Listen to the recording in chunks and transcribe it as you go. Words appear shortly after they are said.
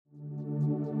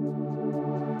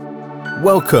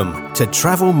Welcome to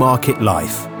Travel Market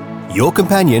Life, your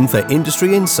companion for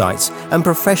industry insights and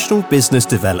professional business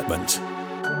development.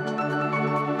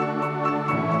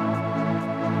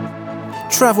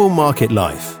 Travel Market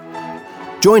Life.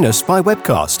 Join us by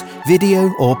webcast,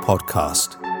 video or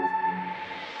podcast.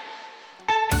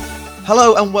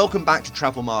 Hello and welcome back to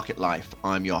Travel Market Life.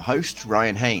 I'm your host,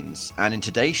 Ryan Haynes, and in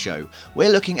today's show, we're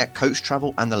looking at coach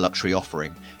travel and the luxury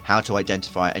offering, how to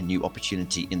identify a new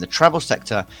opportunity in the travel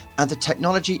sector, and the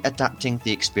technology adapting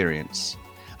the experience.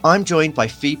 I'm joined by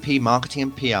VP Marketing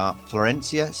and PR,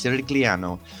 Florencia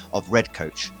Cirigliano of Red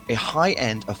Coach, a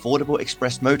high-end, affordable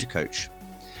express motor coach.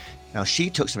 Now, she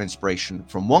took some inspiration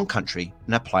from one country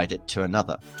and applied it to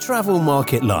another. Travel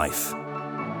Market Life.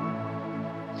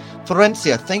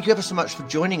 Florencia, thank you ever so much for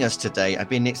joining us today.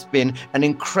 It's been an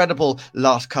incredible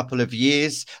last couple of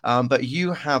years, but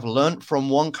you have learnt from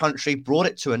one country, brought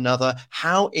it to another.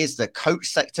 How is the coach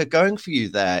sector going for you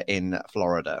there in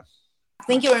Florida?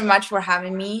 Thank you very much for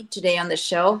having me today on the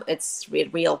show. It's a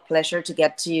real pleasure to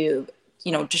get to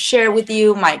share with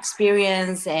you my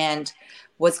experience and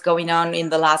what's going on in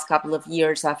the last couple of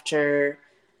years after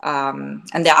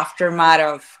and the aftermath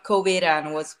of COVID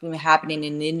and what's been happening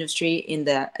in the industry in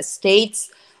the States.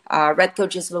 Red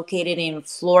Coach is located in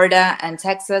Florida and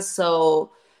Texas, so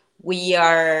we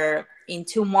are in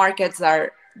two markets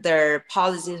that their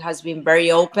policy has been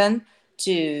very open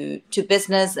to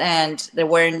business, and they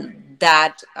weren't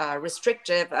that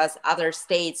restrictive as other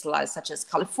states such as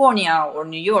California or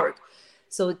New York.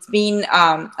 So it's been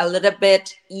a little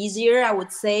bit easier, I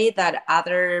would say, than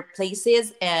other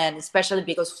places, and especially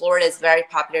because Florida is very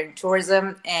popular in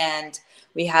tourism, and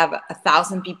we have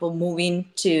 1,000 people moving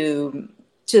to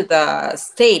the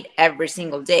state every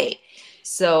single day.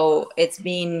 So it's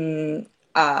been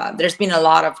there's been a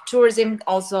lot of tourism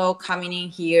also coming in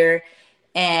here,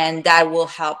 and that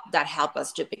help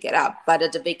us to pick it up. But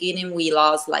at the beginning, we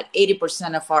lost like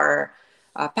 80% of our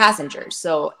passengers.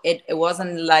 So it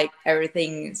wasn't like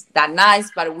everything's that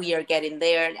nice, but we are getting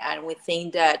there. And we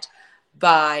think that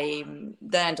by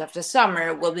the end of the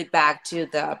summer, we'll be back to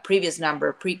the previous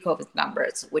pre-COVID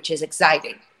numbers, which is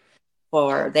exciting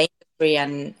for the industry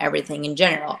and everything in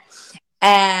general.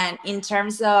 And in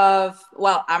terms of,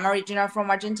 I'm original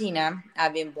from Argentina.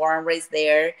 I've been born and raised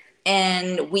there.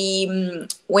 And when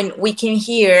we came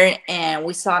here and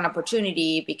we saw an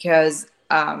opportunity because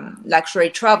luxury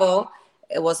travel,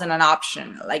 it wasn't an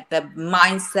option. Like the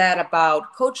mindset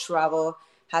about coach travel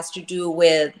has to do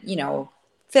with,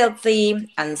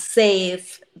 filthy and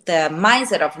safe. The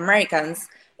mindset of Americans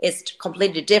is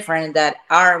completely different than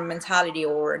our mentality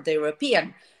or the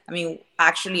European. I mean,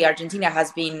 actually, Argentina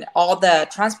has been, all the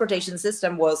transportation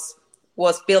system was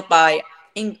built by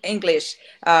England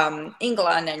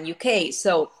and UK.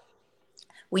 So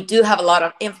we do have a lot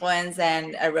of influence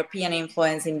and European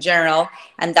influence in general,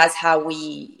 and that's how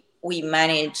we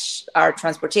manage our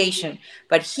transportation.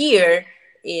 But here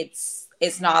it's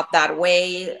not that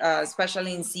way,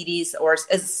 especially in cities or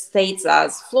states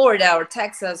as Florida or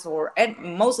Texas and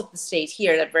most of the states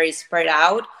here that are very spread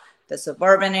out, the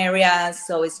suburban areas.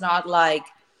 So it's not like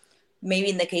maybe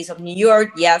in the case of New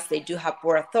York, yes, they do have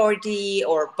Port Authority,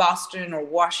 or Boston or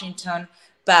Washington,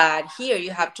 but here you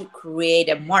have to create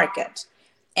a market.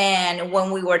 And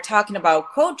when we were talking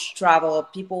about coach travel,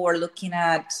 people were looking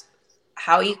at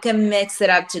how you can mix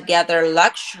it up together,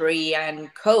 luxury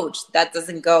and coach. That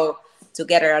doesn't go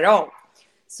together at all.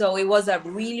 So it was a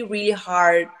really, really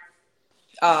hard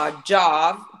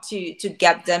job to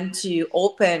get them to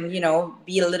open,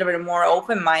 be a little bit more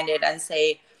open-minded and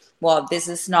say, well, this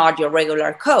is not your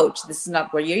regular coach. This is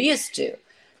not what you're used to.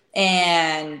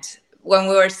 And when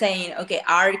we were saying, okay,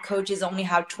 our coaches only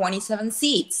have 27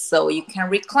 seats, so you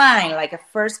can recline like a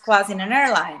first class in an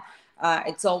airline.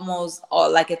 It's almost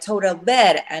like a total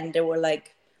bed. And they were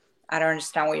like, I don't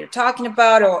understand what you're talking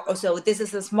about. Or so this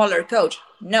is a smaller coach.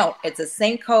 No, it's the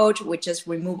same coach. We just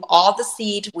removed all the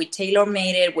seat. We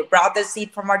tailor-made it. We brought the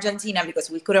seat from Argentina because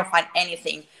we couldn't find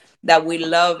anything that we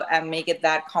love and make it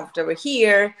that comfortable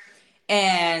here.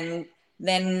 And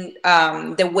then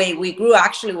the way we grew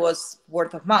actually was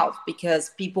word of mouth, because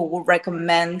people would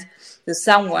recommend to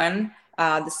someone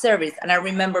the service. And I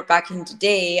remember back in the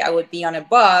day, I would be on a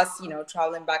bus,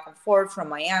 traveling back and forth from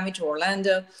Miami to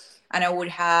Orlando, and I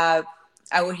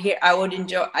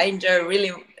enjoy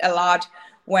really a lot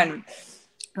when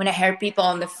I heard people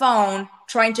on the phone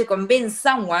trying to convince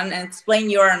someone and explain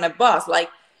you're on a bus. Like,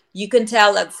 you can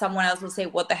tell that someone else will say,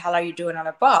 what the hell are you doing on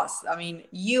a bus? I mean,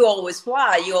 you always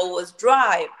fly, you always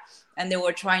drive. And they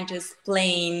were trying to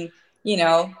explain,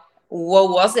 what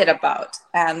was it about?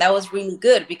 And that was really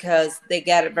good because they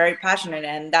get very passionate.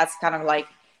 And that's kind of like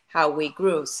how we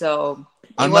grew. So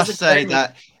I it was must a say journey.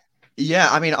 that, yeah,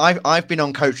 I mean, I've been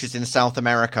on coaches in South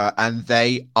America, and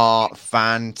they are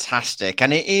fantastic.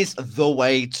 And it is the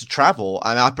way to travel.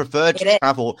 And I prefer to It is.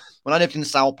 travel when I lived in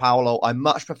Sao Paulo. I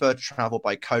much prefer to travel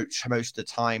by coach most of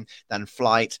the time than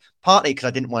flight, partly because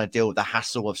I didn't want to deal with the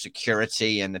hassle of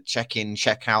security and the check-in,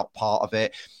 check-out part of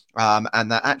it. And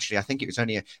that actually, I think it was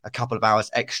only a couple of hours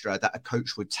extra that a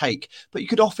coach would take, but you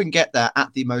could often get there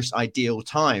at the most ideal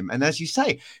time. And as you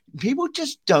say, people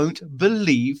just don't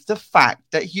believe the fact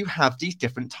that you have these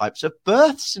different types of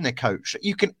berths in a coach.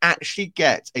 You can actually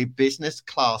get a business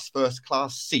class, first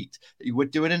class seat that you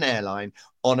would do in an airline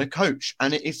on a coach.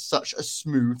 And it is such a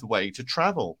smooth way to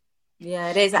travel. Yeah,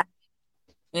 it is.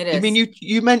 It I mean, is.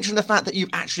 you mentioned the fact that you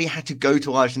actually had to go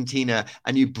to Argentina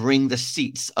and you bring the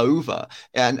seats over,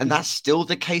 and that's still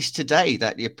the case today.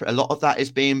 That a lot of that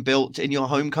is being built in your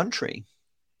home country.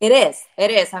 It is.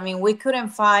 It is. I mean, we couldn't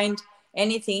find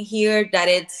anything here that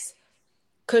it's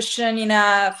cushion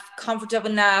enough, comfortable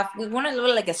enough. We want a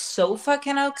little like a sofa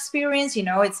kind of experience,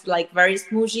 it's like very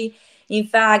smooshy. In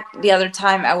fact, the other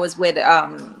time I was with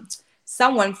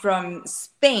someone from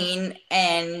Spain,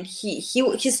 and he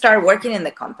started working in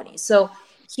the company. So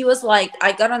he was like,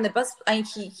 I got on the bus and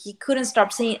he couldn't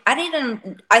stop saying,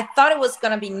 I thought it was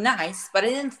going to be nice, but I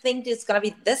didn't think it's going to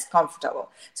be this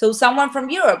comfortable. So someone from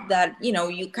Europe that,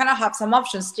 you kind of have some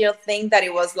options, still think that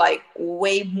it was like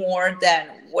way more than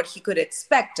what he could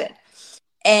expect it.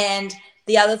 And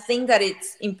the other thing that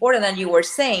it's important that you were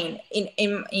saying,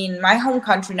 in my home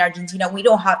country, in Argentina, we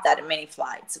don't have that many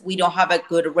flights. We don't have a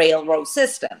good railroad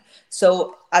system.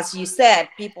 So as you said,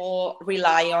 people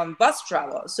rely on bus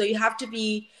travel. So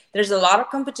there's a lot of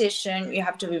competition. You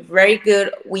have to be very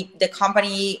good. The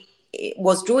company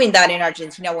was doing that in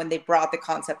Argentina when they brought the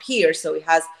concept here. So it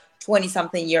has 20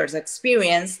 something years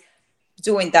experience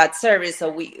doing that service. So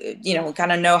we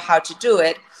kind of know how to do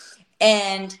it.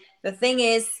 And the thing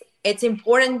is, it's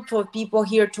important for people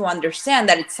here to understand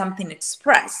that it's something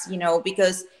express,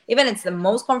 because even it's the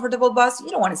most comfortable bus, you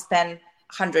don't want to spend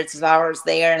hundreds of hours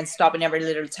there and stop in every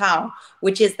little town,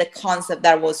 which is the concept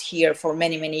that was here for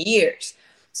many, many years.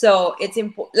 So it's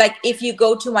important. Like if you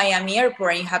go to Miami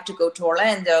Airport and you have to go to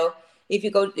Orlando,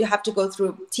 you have to go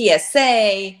through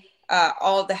TSA,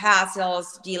 all the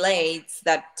hassles, delays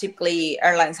that typically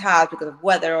airlines have because of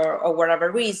weather or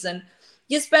whatever reason.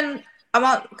 You spend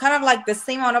kind of like the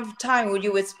same amount of time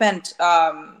you would spend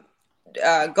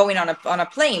going on a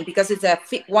plane, because it's a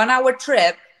 1 hour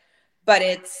trip, but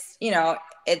it's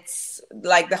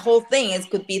like the whole thing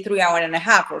could be 3 hours and a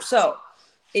half or so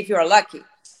if you're lucky.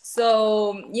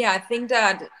 So yeah, I think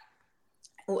that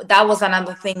was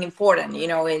another thing important.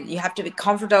 You have to be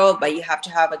comfortable, but you have to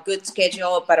have a good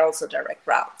schedule, but also direct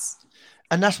routes.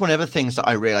 And that's one of the things that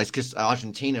I realized, because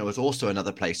Argentina was also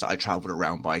another place that I traveled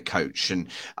around by coach. And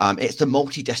it's the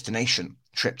multi-destination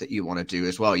trip that you want to do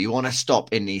as well. You want to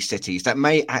stop in these cities that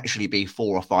may actually be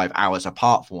 4 or 5 hours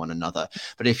apart from one another.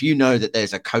 But if you know that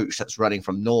there's a coach that's running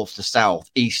from north to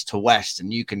south, east to west,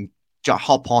 and you can just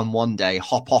hop on one day,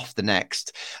 hop off the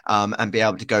next, and be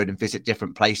able to go and visit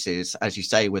different places, as you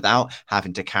say, without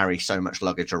having to carry so much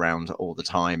luggage around all the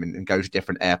time and go to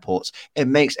different airports. It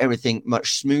makes everything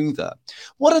much smoother.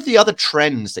 What are the other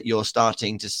trends that you're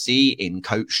starting to see in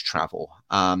coach travel?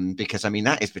 Because, I mean,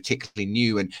 that is particularly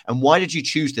new. And why did you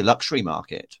choose the luxury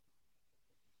market?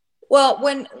 Well,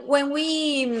 when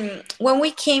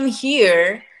we came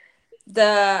here,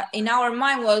 in our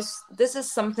mind was, this is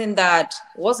something that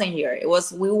wasn't here.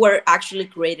 We were actually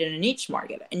creating a niche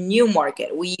market, a new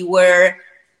market. We were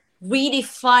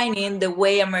redefining the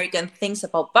way American thinks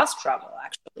about bus travel.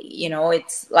 Actually,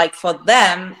 it's like for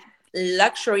them,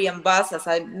 luxury and bus, as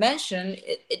I mentioned,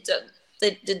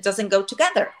 it doesn't go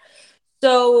together.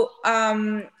 So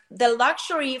the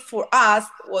luxury for us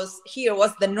was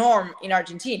the norm in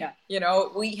Argentina.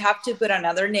 We have to put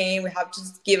another name. We have to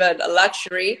give it a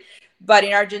luxury. But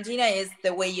in Argentina is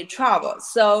the way you travel.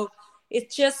 So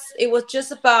it was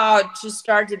just about to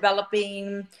start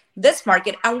developing this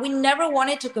market. And we never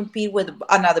wanted to compete with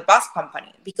another bus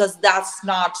company, because that's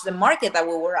not the market that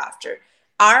we were after.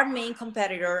 Our main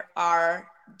competitor are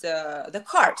the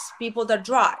cars, people that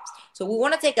drive. So we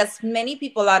want to take as many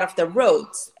people out of the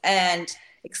roads and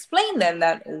explain them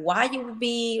that why you would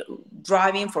be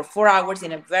driving for 4 hours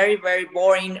in a very, very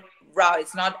boring route.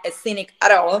 It's not a scenic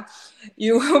at all.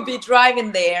 You will be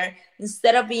driving there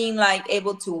instead of being like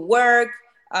able to work,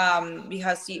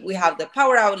 because we have the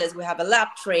power outlets, we have a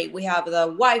lap tray, we have the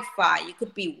Wi-Fi. You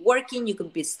could be working, you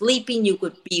could be sleeping, you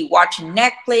could be watching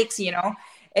Netflix.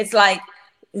 It's like,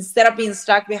 instead of being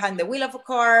stuck behind the wheel of a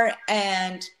car.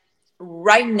 And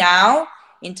right now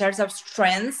in terms of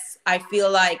strengths, I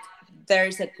feel like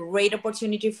there's a great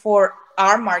opportunity for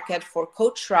our market for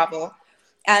coach travel.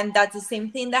 And that's the same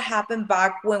thing that happened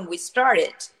back when we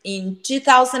started. In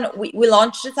 2000, we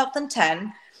launched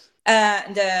 2010,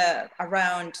 and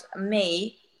around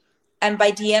May. And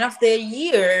by the end of the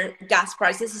year, gas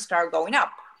prices start going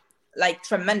up, like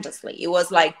tremendously. It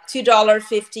was like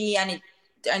 $2.50, and it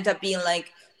ended up being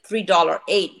like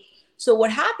 $3.80. So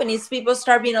what happened is people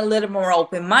start being a little more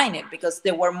open-minded because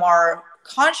they were more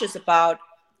conscious about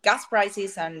gas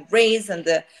prices and rates and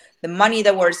the money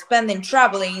that we're spending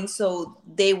traveling. So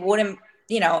they wouldn't,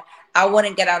 I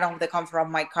wouldn't get out of the comfort of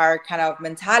my car kind of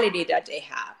mentality that they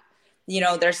have.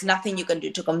 There's nothing you can do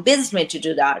to convince me to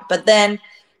do that. But then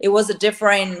it was a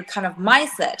different kind of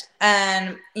mindset.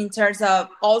 And in terms of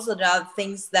also the other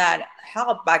things that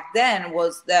helped back then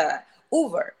was the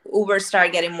Uber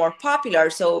started getting more popular.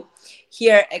 So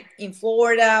here in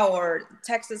Florida or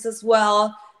Texas as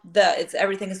well,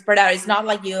 everything is spread out. It's not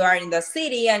like you are in the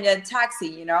city and a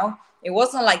taxi, It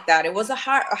wasn't like that. It was a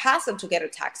hassle to get a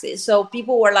taxi. So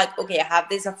people were like, okay, I have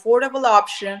this affordable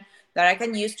option that I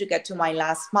can use to get to my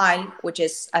last mile, which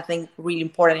is, I think, really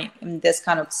important in this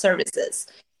kind of services.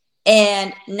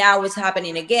 And now it's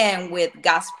happening again with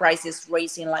gas prices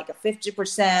raising like a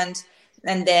 50%.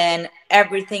 And then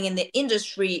everything in the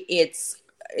industry, it's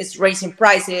raising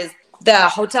prices. The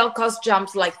hotel cost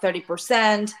jumps like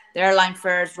 30%. The airline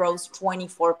fares rose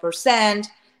 24%.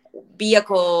 The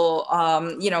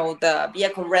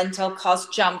vehicle rental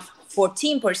cost jumped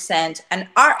 14%. And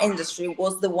our industry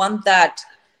was the one that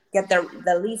get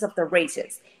the least of the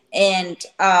raises. And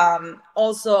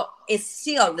also, it's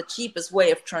still the cheapest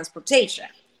way of transportation.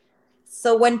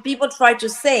 So when people try to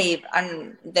save,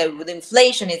 and the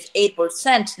inflation is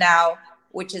 8% now,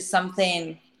 which is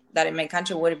something that in my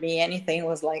country wouldn't be anything, it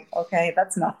was like, okay,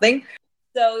 that's nothing.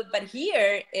 So, but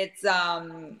here it's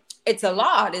a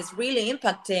lot. It's really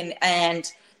impacting. And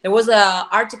there was an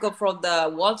article from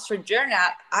the Wall Street Journal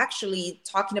actually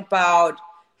talking about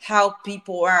how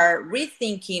people are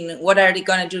rethinking what are they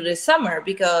going to do this summer,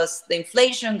 because the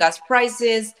inflation, gas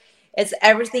prices, it's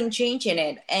everything changing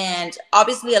it. And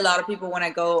obviously a lot of people want to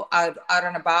go out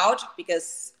and about,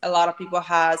 because a lot of people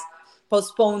has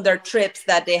postponed their trips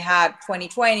that they had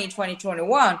 2020,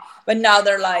 2021. But now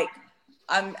they're like,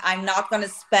 I'm not going to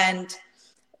spend.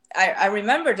 I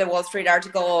remember the Wall Street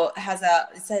article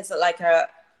it says like a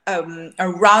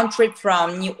round trip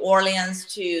from New Orleans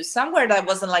to somewhere that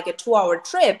wasn't like a 2-hour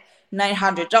trip,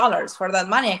 $900. For that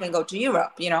money, I can go to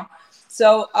Europe,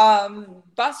 So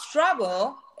bus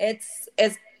travel, it's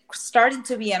starting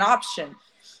to be an option.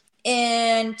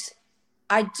 And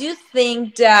I do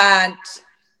think that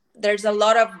there's a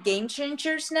lot of game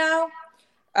changers now.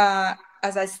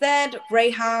 As I said,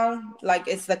 Greyhound, like,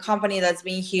 it's the company that's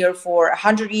been here for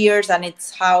 100 years, and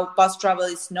it's how bus travel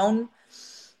is known.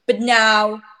 But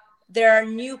now there are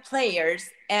new players,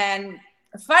 and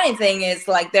the funny thing is,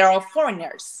 like, they're all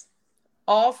foreigners.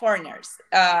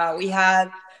 We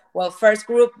had, First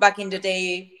Group back in the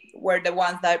day were the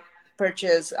ones that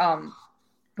purchased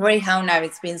Greyhound. Now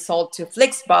it's been sold to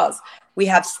Flixbus. We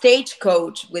have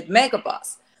Stagecoach with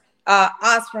Megabus.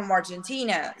 Us from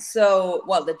Argentina. So,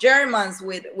 the Germans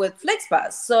with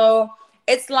Flixbus. So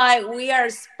it's like we are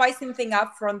spicing things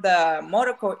up from the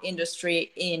motorcore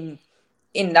industry in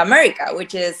America,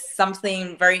 which is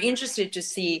something very interesting to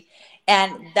see.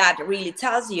 And that really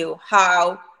tells you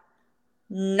how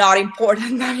not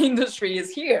important that industry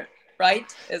is here,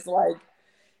 right? It's like,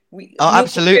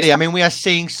 absolutely. I mean, we are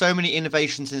seeing so many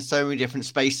innovations in so many different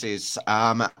spaces.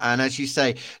 And as you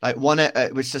say, like one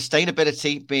with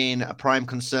sustainability being a prime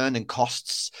concern, and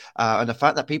costs, and the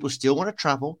fact that people still want to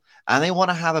travel and they want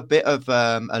to have a bit of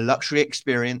a luxury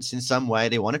experience in some way.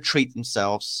 They want to treat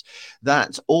themselves.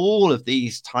 That all of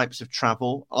these types of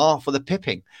travel are for the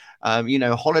pipping.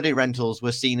 Holiday rentals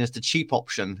were seen as the cheap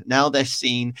option. Now they're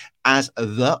seen as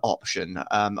the option.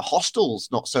 Hostels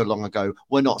not so long ago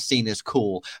were not seen as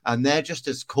cool, and they're just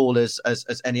as cool as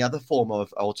any other form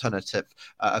of alternative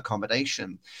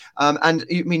accommodation. And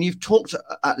you've talked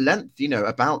at length,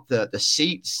 about the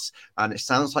seats, and it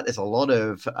sounds like there's a lot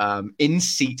of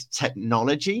in-seat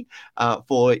technology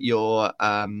for your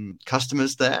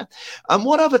customers there. And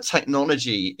what other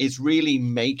technology is really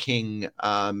making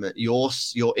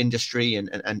your industry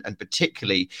and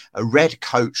particularly a Red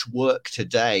Coach work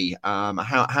today?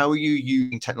 How are you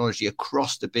using technology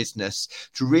across the business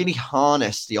to really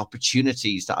harness the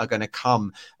opportunities that are going to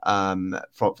come in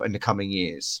the coming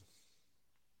years?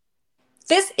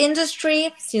 This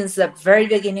industry, since the very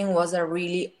beginning, was a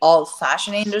really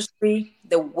old-fashioned industry.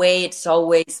 The way it's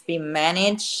always been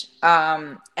managed.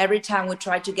 Every time we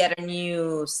try to get a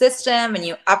new system, a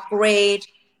new upgrade,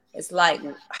 it's like,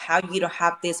 how you don't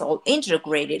have this all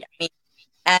integrated? I mean,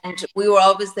 and we were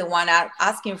always the one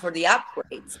asking for the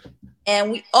upgrades,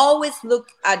 and we always look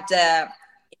at the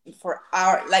for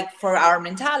our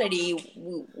mentality.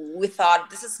 We thought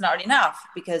this is not enough,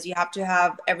 because you have to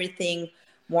have everything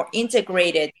more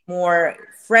integrated, more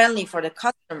friendly for the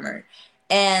customer.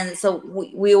 And so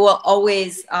we were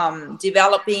always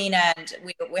developing, and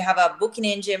we have a booking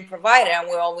engine provider, and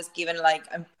we're always given like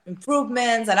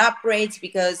improvements and upgrades,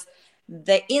 because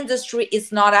the industry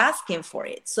is not asking for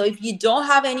it. So if you don't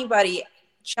have anybody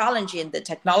challenging the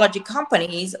technology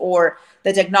companies or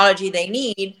the technology they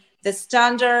need, the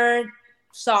standard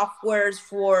softwares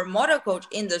for motor coach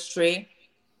industry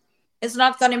is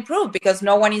not going to improve, because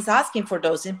no one is asking for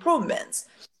those improvements.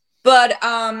 But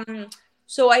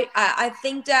so I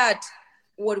think that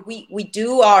what we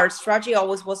do, our strategy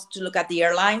always was to look at the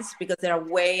airlines, because they're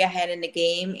way ahead in the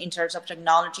game in terms of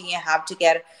technology and have to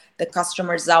get the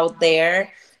customers out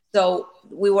there. So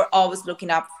we were always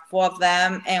looking up for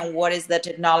them and what is the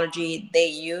technology they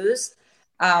use.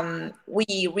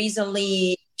 We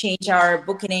recently changed our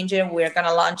booking engine. We're going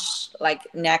to launch like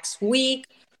next week.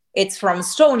 It's from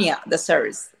Estonia, the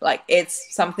service. Like,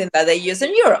 it's something that they use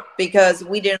in Europe, because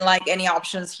we didn't like any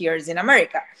options here in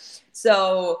America.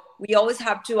 So we always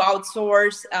have to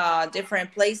outsource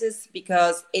different places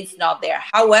because it's not there.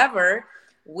 However,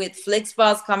 with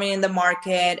Flixbus coming in the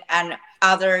market and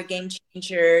other game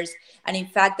changers, and in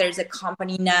fact, there's a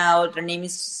company now, their name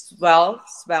is Swell,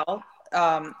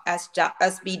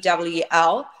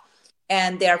 SBWL,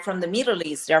 and they're from the Middle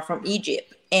East, they're from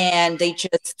Egypt. And they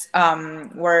just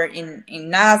were in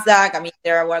NASDAQ. I mean,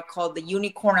 they're what called the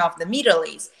unicorn of the Middle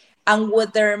East. And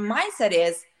what their mindset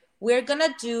is, we're going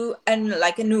to do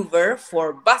like an Uber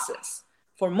for buses,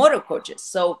 for motor coaches.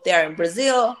 So they're in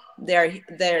Brazil. They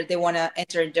want to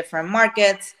enter different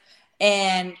markets.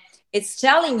 And it's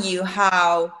telling you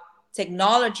how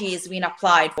technology is being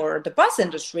applied for the bus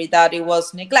industry, that it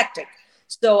was neglected.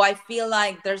 So I feel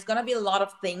like there's going to be a lot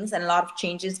of things and a lot of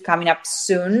changes coming up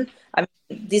soon. I mean,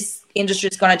 this industry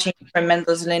is going to change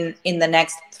tremendously in the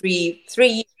next three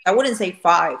years. I wouldn't say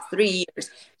 5, 3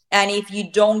 years. And if you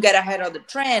don't get ahead of the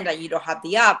trend, and you don't have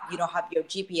the app, you don't have your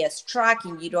GPS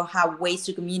tracking, you don't have ways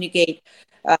to communicate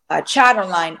chat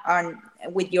online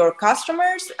with your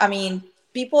customers. I mean,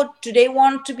 people today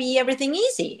want to be everything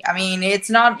easy. I mean, it's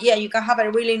not, you can have a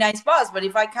really nice bus, but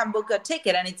if I can't book a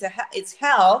ticket and it's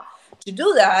hell to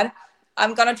do that,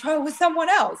 I'm going to try with someone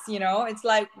else. It's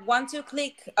like 1-2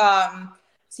 click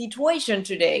situation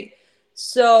today.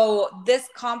 So these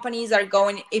companies are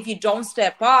going, if you don't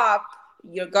step up,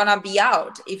 you're going to be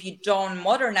out. If you don't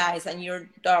modernize and you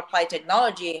don't apply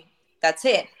technology, that's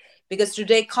it. Because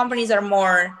today companies are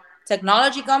more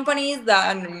technology companies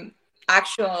than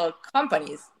actual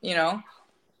companies,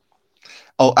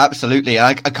 Oh, absolutely.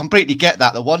 I completely get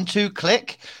that. The 1-2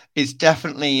 click is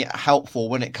definitely helpful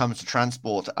when it comes to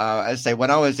transport. As I say,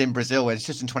 when I was in Brazil, it's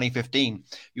just in 2015,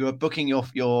 you were booking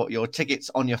your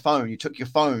tickets on your phone. You took your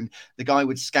phone, the guy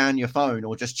would scan your phone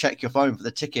or just check your phone for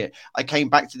the ticket. I came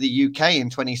back to the UK in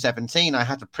 2017. I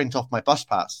had to print off my bus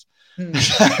pass.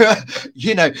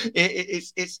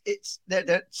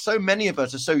 So many of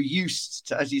us are so used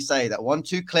to, as you say, that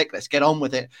 1-2 click, let's get on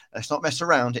with it, let's not mess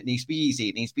around, it needs to be easy,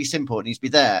 it needs to be simple, it needs to be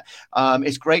there.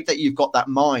 It's great that you've got that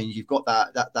mind, you've got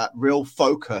that real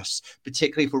focus,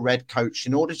 particularly for Red Coach,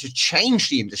 in order to change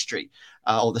the industry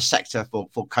or the sector for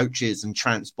coaches and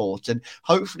transport, and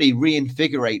hopefully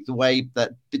reinvigorate the way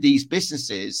that these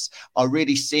businesses are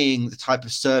really seeing the type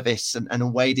of service and a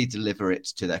way they deliver it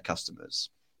to their customers.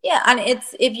 Yeah, and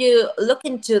it's, if you look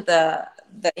into the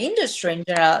industry in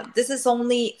general, this is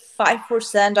only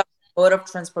 5% of the mode of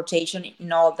transportation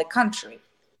in all the country.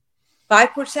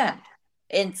 5%.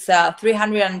 It's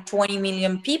 320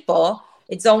 million people.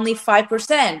 It's only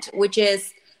 5%, which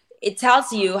is, it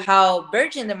tells you how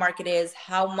virgin the market is,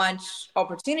 how much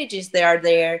opportunities there are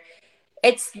there.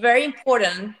 It's very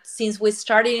important, since we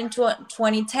started in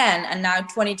 2010 and now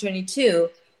 2022,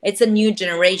 it's a new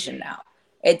generation now.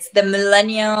 It's the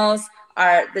millennials,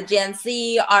 the Gen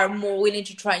Z are more willing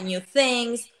to try new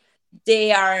things. They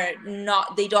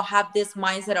don't have this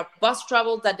mindset of bus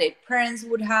travel that their parents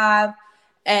would have,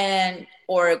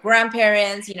 or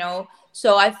grandparents,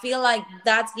 So I feel like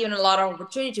that's given a lot of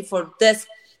opportunity for this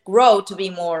growth to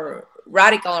be more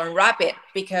radical and rapid,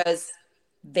 because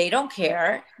they don't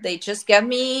care. They just give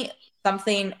me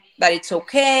something that it's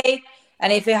okay.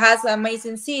 And if it has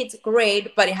amazing seats,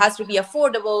 great, but it has to be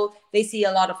affordable. They see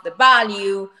a lot of the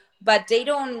value, but they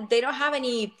don't have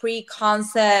any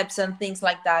pre-concepts and things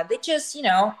like that. They just,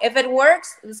 if it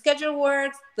works, the schedule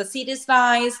works, the seat is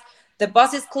nice, the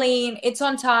bus is clean, it's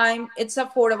on time, it's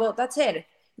affordable, that's it,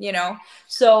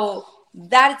 So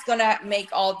that is gonna make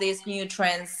all these new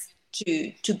trends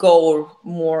to go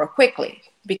more quickly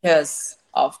because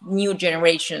of new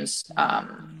generations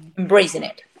embracing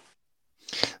it.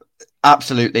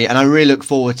 Absolutely. And I really look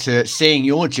forward to seeing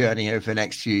your journey over the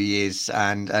next few years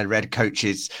and Red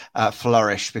Coaches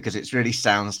flourish, because it really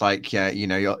sounds like,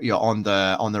 you're on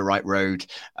the right road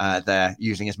there,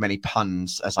 using as many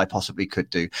puns as I possibly could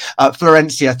do.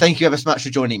 Florencia, thank you ever so much for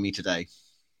joining me today.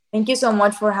 Thank you so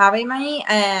much for having me.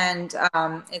 And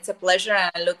it's a pleasure.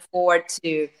 And I look forward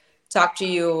to talk to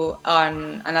you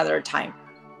on another time.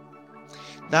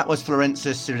 That was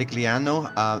Florencia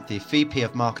Sirigliano, the VP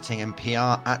of Marketing and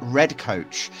PR at Red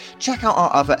Coach. Check out our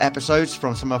other episodes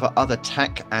from some of our other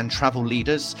tech and travel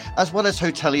leaders, as well as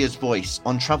Hotelier's Voice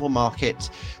on Travel Market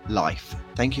Life.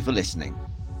 Thank you for listening.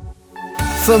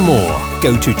 For more,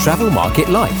 go to Travel Market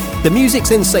Life. The music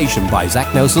sensation by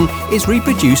Zach Nelson is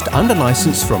reproduced under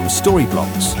license from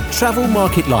Storyblocks. Travel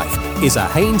Market Life is a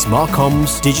Haynes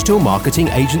Marcoms digital marketing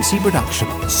agency production,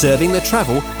 serving the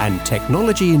travel and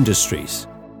technology industries.